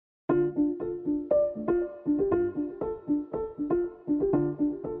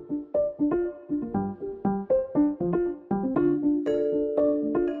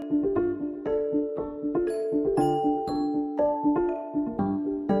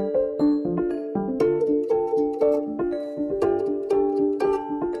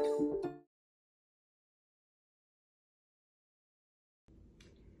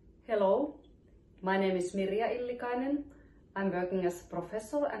name is Mirja Illikainen. I'm working as a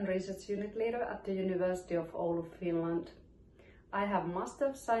professor and research unit leader at the University of Oulu, Finland. I have a Master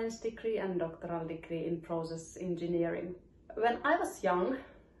of Science degree and doctoral degree in process engineering. When I was young,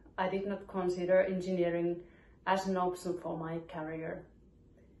 I did not consider engineering as an option for my career.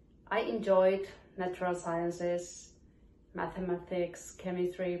 I enjoyed natural sciences, mathematics,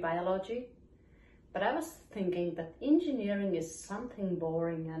 chemistry, biology, but I was thinking that engineering is something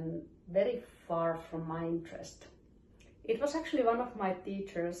boring and very far from my interest. It was actually one of my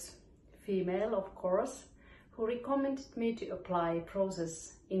teachers, female of course, who recommended me to apply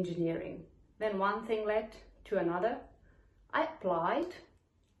process engineering. Then one thing led to another. I applied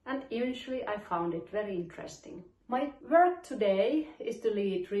and eventually I found it very interesting. My work today is to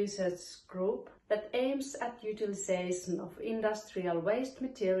lead research group that aims at utilization of industrial waste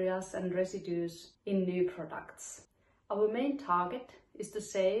materials and residues in new products. Our main target is to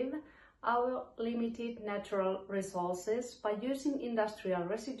save our limited natural resources by using industrial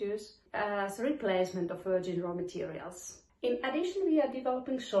residues as a replacement of virgin raw materials. In addition, we are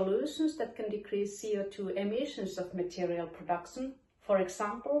developing solutions that can decrease CO2 emissions of material production. For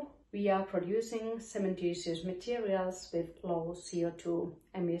example, we are producing cementitious materials with low CO2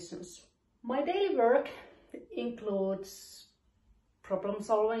 emissions. My daily work includes problem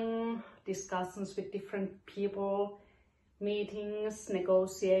solving, discussions with different people, meetings,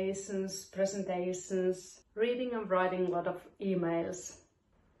 negotiations, presentations, reading and writing a lot of emails.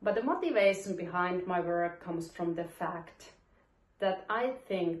 But the motivation behind my work comes from the fact that I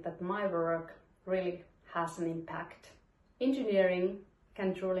think that my work really has an impact. Engineering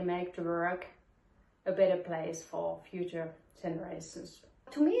can truly make the world a better place for future generations.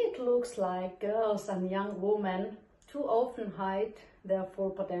 To me it looks like girls and young women too often hide their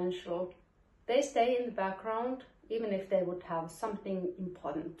full potential. They stay in the background even if they would have something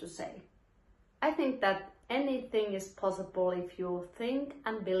important to say. I think that anything is possible if you think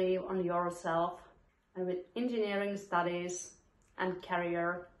and believe on yourself, and with engineering studies and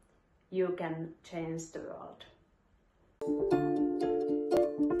career you can change the world.